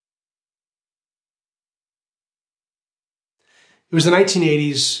It was the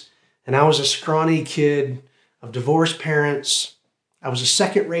 1980s, and I was a scrawny kid of divorced parents. I was a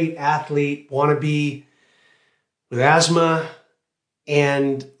second-rate athlete, wannabe, with asthma,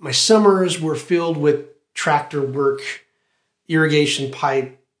 and my summers were filled with tractor work, irrigation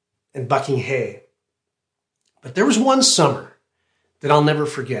pipe, and bucking hay. But there was one summer that I'll never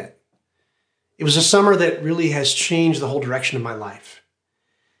forget. It was a summer that really has changed the whole direction of my life.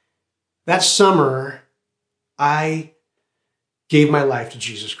 That summer, I gave my life to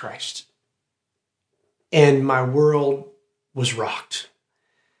Jesus Christ, and my world was rocked.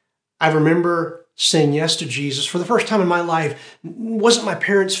 I remember saying yes to Jesus for the first time in my life. It wasn't my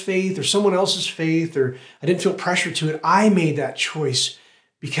parents' faith or someone else's faith, or I didn't feel pressure to it. I made that choice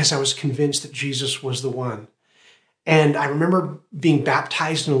because I was convinced that Jesus was the one. And I remember being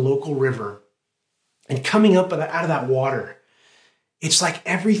baptized in a local river and coming up out of that water. It's like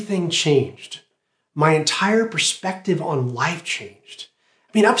everything changed. My entire perspective on life changed.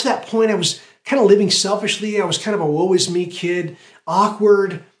 I mean, up to that point, I was kind of living selfishly. I was kind of a woe is me kid,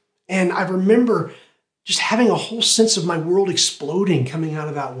 awkward. And I remember just having a whole sense of my world exploding coming out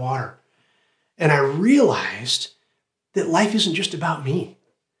of that water. And I realized that life isn't just about me,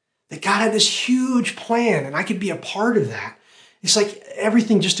 that God had this huge plan and I could be a part of that. It's like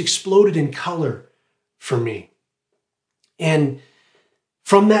everything just exploded in color for me. And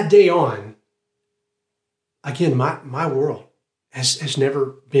from that day on, again, my world has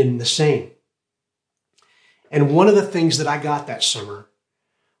never been the same. And one of the things that I got that summer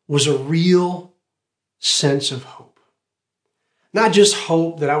was a real sense of hope. Not just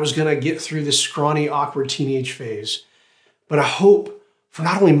hope that I was going to get through this scrawny, awkward teenage phase, but a hope for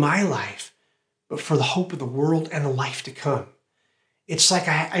not only my life, but for the hope of the world and the life to come. It's like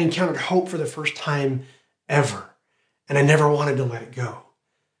I encountered hope for the first time ever, and I never wanted to let it go.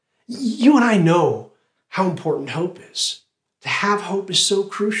 You and I know how important hope is. To have hope is so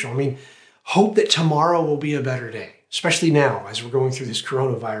crucial. I mean, hope that tomorrow will be a better day, especially now as we're going through this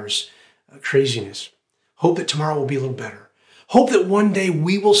coronavirus craziness. Hope that tomorrow will be a little better. Hope that one day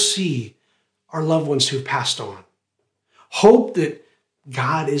we will see our loved ones who've passed on. Hope that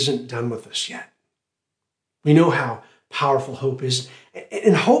God isn't done with us yet. We know how powerful hope is.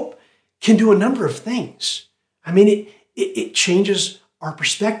 And hope can do a number of things. I mean, it changes our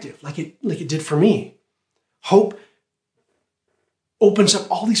perspective like it did for me. Hope opens up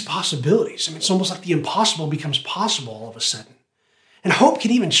all these possibilities. I mean, it's almost like the impossible becomes possible all of a sudden. And hope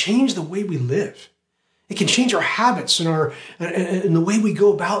can even change the way we live. It can change our habits and the way we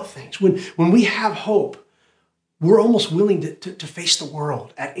go about things. When we have hope, we're almost willing to face the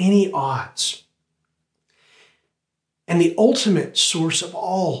world at any odds. And the ultimate source of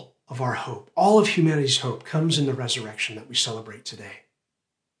all of our hope, all of humanity's hope, comes in the resurrection that we celebrate today.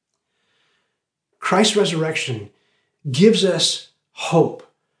 Christ's resurrection gives us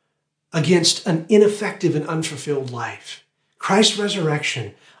hope against an ineffective and unfulfilled life. Christ's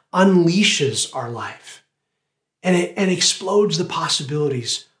resurrection unleashes our life and it explodes the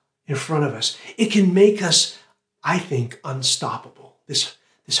possibilities in front of us. It can make us, I think, unstoppable, this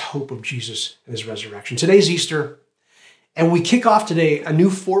hope of Jesus and his resurrection. Today's Easter, and we kick off today a new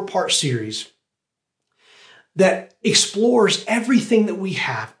 4-part series that explores everything that we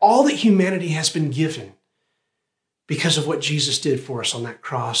have, all that humanity has been given because of what Jesus did for us on that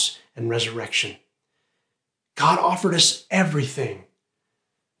cross and resurrection. God offered us everything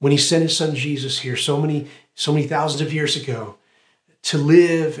when he sent his son Jesus here so many thousands of years ago to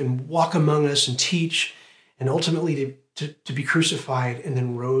live and walk among us and teach and ultimately to be crucified and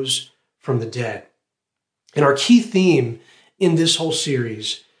then rose from the dead. And our key theme in this whole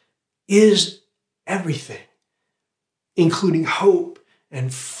series is everything, including hope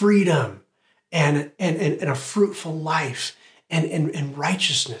and freedom and a fruitful life and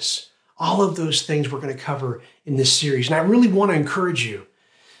righteousness. All of those things we're going to cover in this series. And I really want to encourage you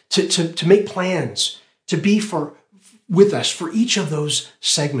to make plans to be with us for each of those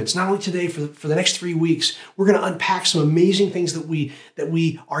segments. Not only today, for the next 3 weeks, we're going to unpack some amazing things that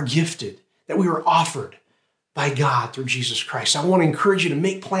we are gifted, that we were offered by God through Jesus Christ. I want to encourage you to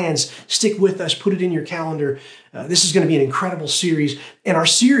make plans, stick with us, put it in your calendar. This is going to be an incredible series. And our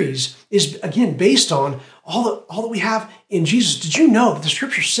series is, again, based on all that we have in Jesus. Did you know that the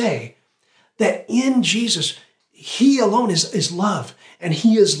scriptures say that in Jesus, he alone is love and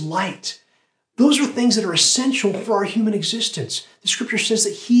he is light? Those are things that are essential for our human existence. The scripture says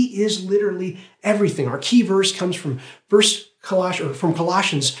that he is literally everything. Our key verse comes from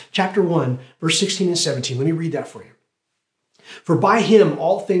Colossians chapter 1, verse 16 and 17. Let me read that for you. For by him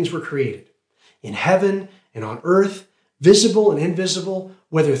all things were created, in heaven and on earth, visible and invisible,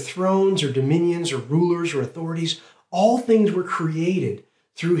 whether thrones or dominions or rulers or authorities. all things were created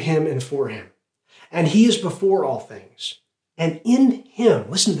through him and for him. And he is before all things. And in him,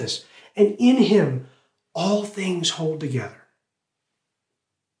 listen to this, and in him all things hold together.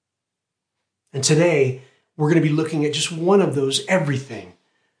 And today, we're going to be looking at just one of those everything,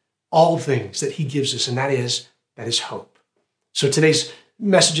 all things that he gives us, and that is hope. So today's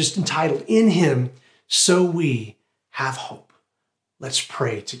message is entitled, In Him, So We Have Hope. Let's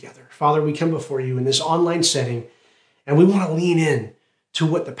pray together. Father, we come before you in this online setting, and we want to lean in to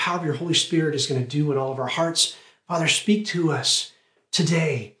what the power of your Holy Spirit is going to do in all of our hearts. Father, speak to us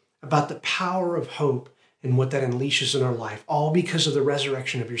today about the power of hope and what that unleashes in our life, all because of the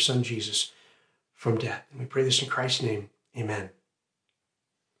resurrection of your Son, Jesus, from death. And we pray this in Christ's name. Amen.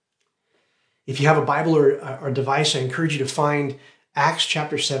 If you have a Bible or a device, I encourage you to find Acts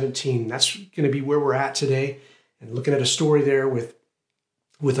chapter 17. That's going to be where we're at today, and looking at a story there with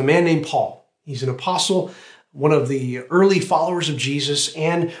a man named Paul. He's an apostle, one of the early followers of Jesus,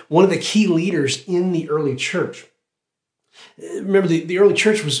 and one of the key leaders in the early church. Remember, the early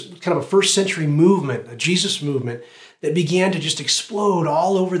church was kind of a first century movement, a Jesus movement, that began to just explode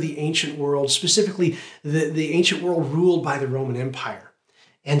all over the ancient world, specifically the ancient world ruled by the Roman Empire.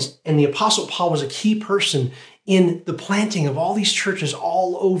 And the Apostle Paul was a key person in the planting of all these churches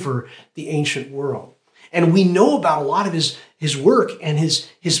all over the ancient world. And we know about a lot of his work and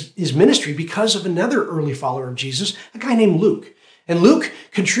his ministry because of another early follower of Jesus, a guy named Luke. And Luke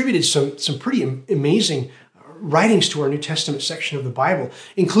contributed some pretty amazing writings to our New Testament section of the Bible,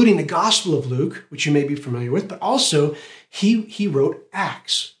 including the Gospel of Luke, which you may be familiar with, but also he wrote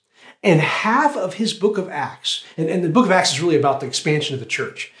Acts. And half of his book of Acts, and the book of Acts is really about the expansion of the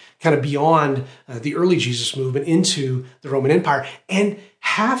church, kind of beyond the early Jesus movement into the Roman Empire. And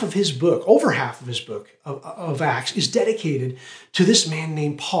half of his book, over half of his book of Acts, is dedicated to this man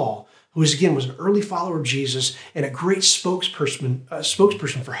named Paul, who was an early follower of Jesus and a great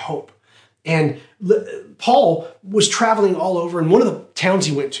spokesperson for hope. And Paul was traveling all over, and one of the towns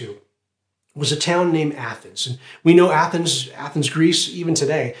he went to was a town named Athens. And we know Athens, Greece, even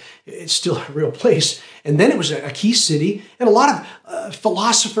today, it's still a real place. And then it was a key city, and a lot of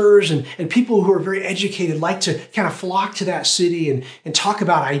philosophers and people who are very educated like to kind of flock to that city and talk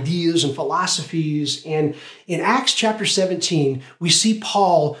about ideas and philosophies. And in Acts chapter 17, we see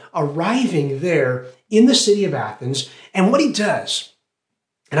Paul arriving there in the city of Athens. And what he does,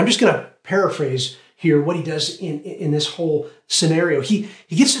 and I'm just going to paraphrase here what he does in this whole scenario. He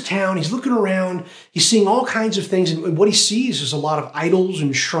gets to town, he's looking around, he's seeing all kinds of things, and what he sees is a lot of idols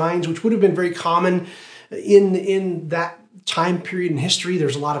and shrines, which would have been very common in that time period in history.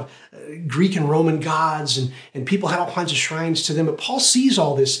 There's a lot of Greek and Roman gods, and people had all kinds of shrines to them. But Paul sees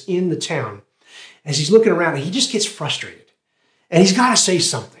all this in the town as he's looking around, and he just gets frustrated. And he's got to say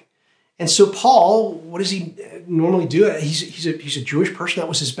something. And so Paul, what does he normally do? He's a Jewish person. That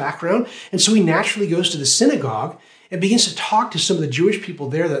was his background. And so he naturally goes to the synagogue and begins to talk to some of the Jewish people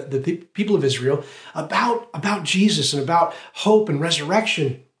there, the people of Israel, about Jesus and about hope and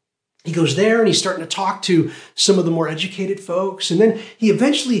resurrection. He goes there and he's starting to talk to some of the more educated folks. And then he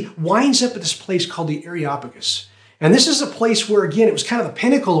eventually winds up at this place called the Areopagus. And this is a place where, again, it was kind of the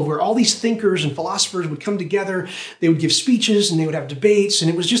pinnacle of where all these thinkers and philosophers would come together. They would give speeches and they would have debates. And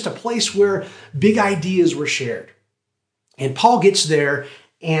it was just a place where big ideas were shared. And Paul gets there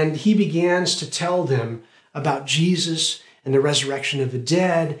and he begins to tell them about Jesus and the resurrection of the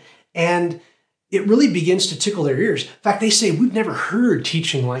dead. And it really begins to tickle their ears. In fact, they say, we've never heard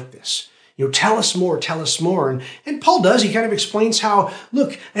teaching like this. Tell us more, tell us more. And Paul does. He kind of explains how,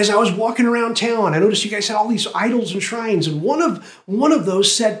 look, as I was walking around town, I noticed you guys had all these idols and shrines, and one of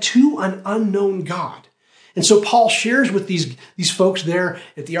those said, to an unknown God. And so Paul shares with these folks there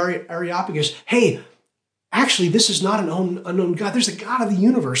at the Areopagus, hey, actually, this is not an unknown God. There's a God of the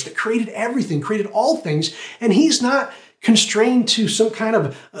universe that created everything, created all things, and he's not constrained to some kind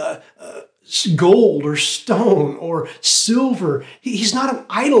of gold or stone or silver. He's not an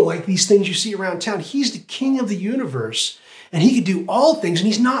idol like these things you see around town. He's the king of the universe, and he can do all things, and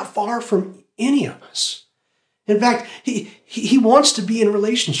he's not far from any of us. In fact, he wants to be in a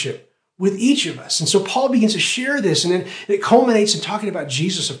relationship with each of us. And so Paul begins to share this, and then it culminates in talking about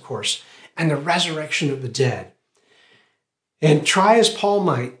Jesus, of course, and the resurrection of the dead. And try as Paul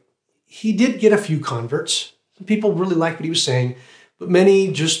might, he did get a few converts. Some people really liked what he was saying, but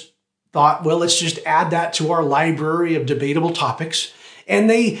many just thought, well, let's just add that to our library of debatable topics. And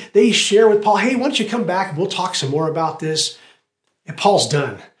they share with Paul, hey, why don't you come back and we'll talk some more about this. And Paul's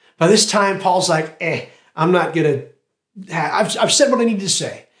done. By this time, Paul's like, I'm not going to, I've said what I need to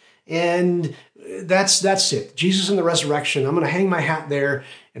say. And that's it. Jesus and the resurrection, I'm going to hang my hat there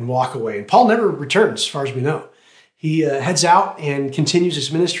and walk away. And Paul never returns, as far as we know. he heads out and continues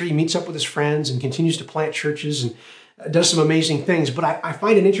his ministry. He meets up with his friends and continues to plant churches and does some amazing things. But I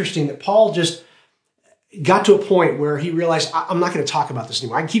find it interesting that Paul just got to a point where he realized, I'm not going to talk about this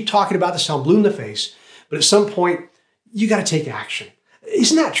anymore. I can keep talking about this till I'm blue in the face, but at some point, you got to take action.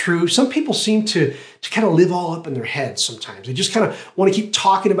 Isn't that true? Some people seem to kind of live all up in their heads sometimes. They just kind of want to keep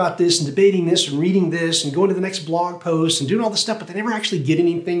talking about this and debating this and reading this and going to the next blog post and doing all this stuff, but they never actually get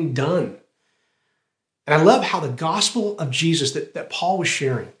anything done. And I love how the gospel of Jesus that Paul was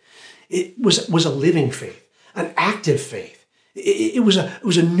sharing, it was a living faith, an active faith. It was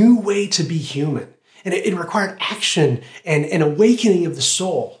a new way to be human. And it required action and an awakening of the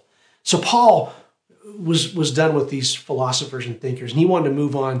soul. So Paul was done with these philosophers and thinkers, and he wanted to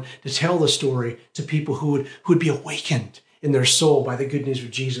move on to tell the story to people who would be awakened in their soul by the good news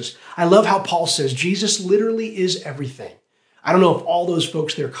of Jesus. I love how Paul says Jesus literally is everything. I don't know if all those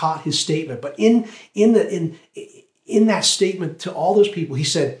folks there caught his statement, but in that statement to all those people, he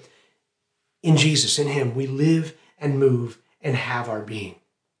said, in Jesus, in him, we live and move and have our being.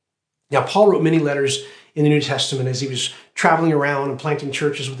 Now, Paul wrote many letters in the New Testament as he was traveling around and planting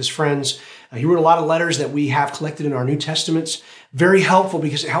churches with his friends. He wrote a lot of letters that we have collected in our New Testaments. Very helpful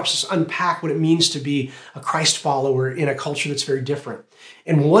because it helps us unpack what it means to be a Christ follower in a culture that's very different.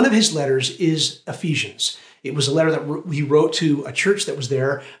 And one of his letters is Ephesians. It was a letter that he wrote to a church that was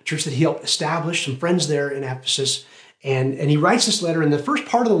there, a church that he helped establish, some friends there in Ephesus. And he writes this letter. In the first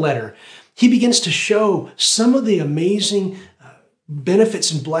part of the letter, he begins to show some of the amazing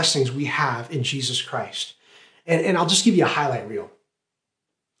benefits and blessings we have in Jesus Christ. And I'll just give you a highlight reel.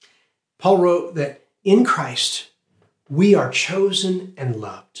 Paul wrote that in Christ, we are chosen and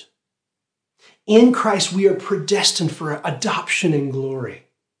loved. In Christ, we are predestined for adoption and glory.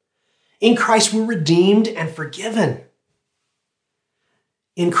 In Christ, we're redeemed and forgiven.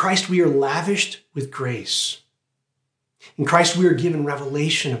 In Christ, we are lavished with grace. In Christ, we are given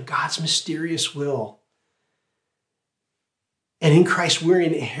revelation of God's mysterious will. And in Christ, we're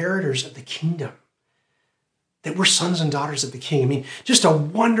inheritors of the kingdom, that we're sons and daughters of the King. I mean, just a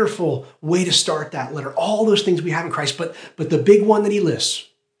wonderful way to start that letter. All those things we have in Christ, but the big one that he lists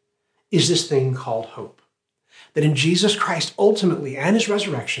is this thing called hope. That in Jesus Christ, ultimately, and his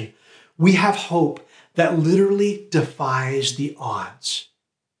resurrection, we have hope that literally defies the odds.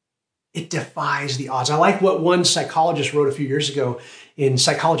 It defies the odds. I like what one psychologist wrote a few years ago in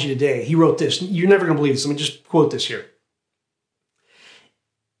Psychology Today. He wrote this. You're never going to believe this. Let me just quote this here.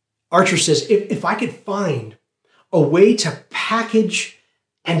 Archer says, if I could find a way to package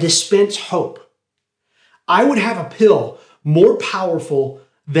and dispense hope, I would have a pill more powerful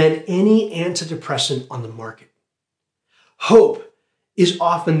than any antidepressant on the market. Hope is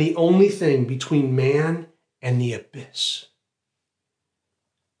often the only thing between man and the abyss.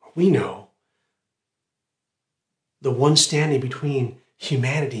 We know the one standing between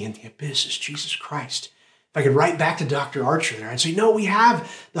humanity and the abyss is Jesus Christ. If I could write back to Dr. Archer there, I'd say, no, we have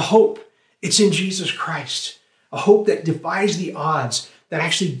the hope. It's in Jesus Christ. A hope that defies the odds, that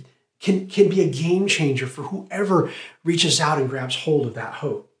actually can be a game changer for whoever reaches out and grabs hold of that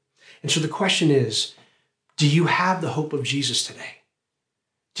hope. And so the question is, do you have the hope of Jesus today?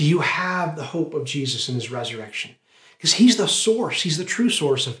 Do you have the hope of Jesus in his resurrection? Because he's the source. He's the true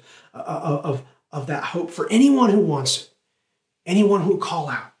source of that hope for anyone who wants it, anyone who will call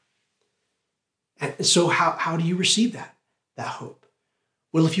out. And so how do you receive that hope?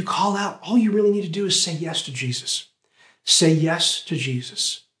 Well, if you call out, all you really need to do is say yes to Jesus. Say yes to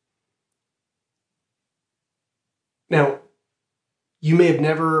Jesus. Now, you may have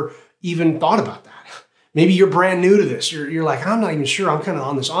never even thought about that. Maybe you're brand new to this. You're like, I'm not even sure. I'm kind of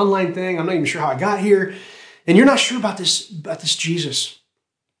on this online thing. I'm not even sure how I got here. And you're not sure about this Jesus.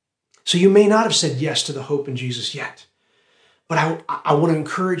 So you may not have said yes to the hope in Jesus yet. But I want to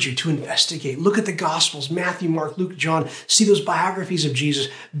encourage you to investigate. Look at the Gospels, Matthew, Mark, Luke, John. See those biographies of Jesus.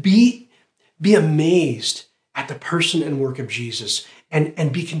 Be amazed at the person and work of Jesus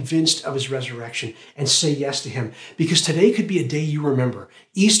and be convinced of his resurrection and say yes to him. Because today could be a day you remember.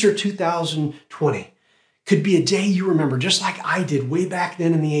 Easter 2020 could be a day you remember, just like I did way back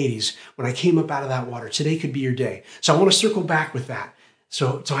then in the 80s when I came up out of that water. Today could be your day. So I want to circle back with that.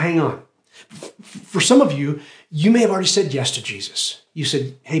 So hang on. For some of you, you may have already said yes to Jesus. You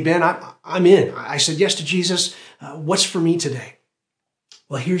said, hey, Ben, I'm in. I said yes to Jesus. What's for me today?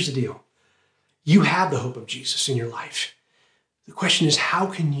 Well, here's the deal. You have the hope of Jesus in your life. The question is, how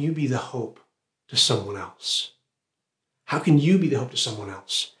can you be the hope to someone else? How can you be the hope to someone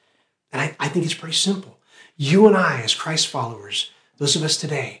else? And I think it's pretty simple. You and I, as Christ followers, those of us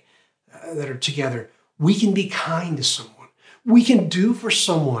today that are together, we can be kind to someone. We can do for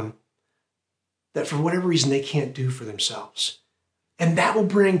someone that for whatever reason they can't do for themselves. And that will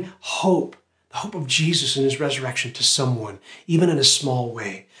bring hope, the hope of Jesus and his resurrection to someone, even in a small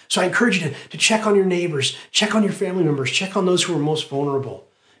way. So I encourage you to check on your neighbors, check on your family members, check on those who are most vulnerable.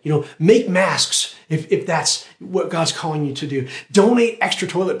 Make masks if that's what God's calling you to do. Donate extra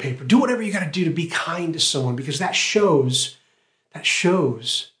toilet paper. Do whatever you got to do to be kind to someone, because that shows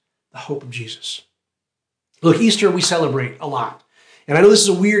the hope of Jesus. Look, Easter we celebrate a lot. And I know this is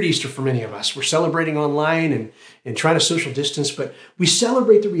a weird Easter for many of us. We're celebrating online and trying to social distance, but we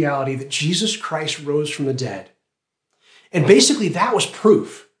celebrate the reality that Jesus Christ rose from the dead. And basically that was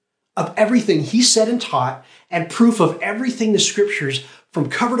proof of everything he said and taught, and proof of everything the scriptures from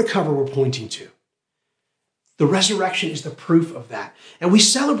cover to cover were pointing to. The resurrection is the proof of that. And we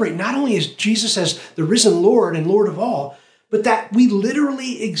celebrate not only as Jesus as the risen Lord and Lord of all, but that we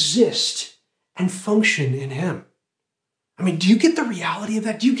literally exist and function in him. I mean, do you get the reality of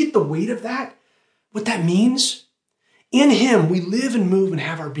that? Do you get the weight of that? What that means? In him, we live and move and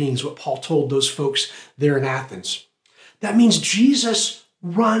have our beings, what Paul told those folks there in Athens. That means Jesus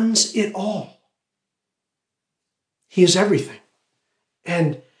runs it all. He is everything.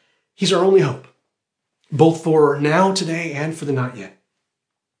 And he's our only hope, both for now, today, and for the not yet.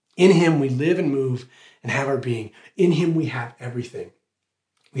 In him, we live and move and have our being. In him, we have everything.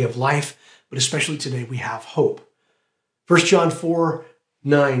 We have life, but especially today, we have hope. 1 John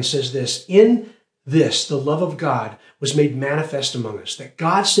 4:9 says this, "In this, the love of God was made manifest among us, that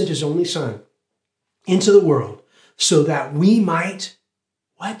God sent his only Son into the world so that we might,"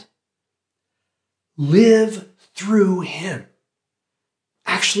 what? "Live through him."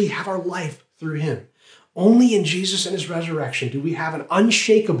 Actually have our life through him. Only in Jesus and his resurrection do we have an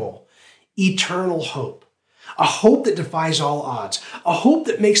unshakable, eternal hope. A hope that defies all odds. A hope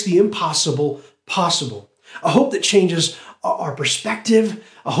that makes the impossible possible. A hope that changes our perspective.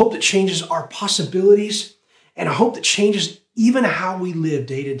 A hope that changes our possibilities. And a hope that changes even how we live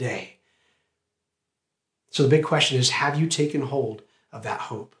day to day. So the big question is, have you taken hold of that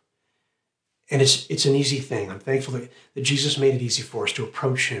hope? And it's an easy thing. I'm thankful that Jesus made it easy for us to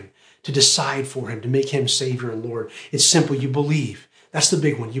approach him, to decide for him, to make him Savior and Lord. It's simple. You believe. That's the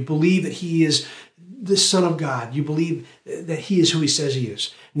big one. You believe that he is the Son of God. You believe that he is who he says he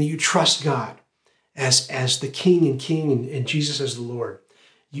is, and that you trust God as the King and Jesus as the Lord.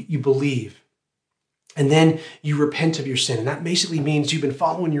 You believe. And then you repent of your sin. And that basically means you've been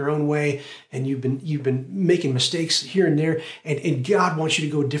following your own way and you've been making mistakes here and there. And God wants you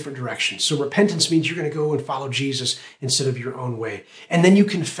to go a different direction. So repentance means you're going to go and follow Jesus instead of your own way. And then you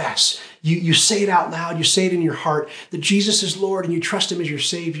confess. You say it out loud. You say it in your heart that Jesus is Lord and you trust him as your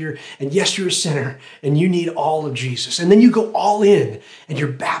Savior. And yes, you're a sinner and you need all of Jesus. And then you go all in and you're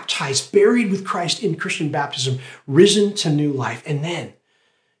baptized, buried with Christ in Christian baptism, risen to new life. And then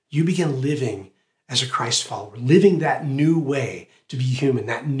you begin living as a Christ follower, living that new way to be human,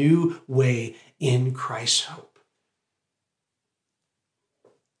 that new way in Christ's hope.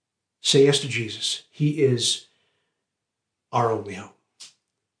 Say yes to Jesus. He is our only hope.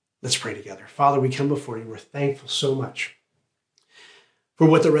 Let's pray together. Father, we come before you. We're thankful so much for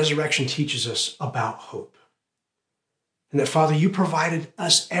what the resurrection teaches us about hope. And that, Father, you provided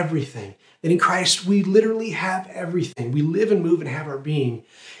us everything. That in Christ, we literally have everything. We live and move and have our being.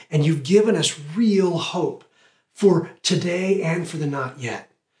 And you've given us real hope for today and for the not yet.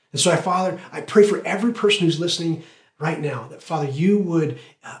 And so, Father, I pray for every person who's listening right now that, Father, you would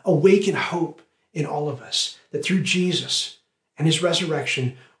awaken hope in all of us. That through Jesus and his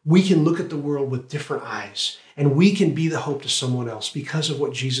resurrection, we can look at the world with different eyes. And we can be the hope to someone else because of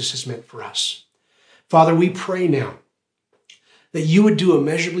what Jesus has meant for us. Father, we pray now that you would do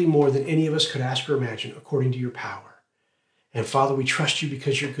immeasurably more than any of us could ask or imagine according to your power. And Father, we trust you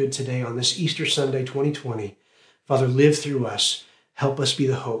because you're good today on this Easter Sunday 2020. Father, live through us. Help us be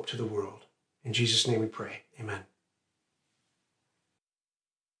the hope to the world. In Jesus' name we pray. Amen.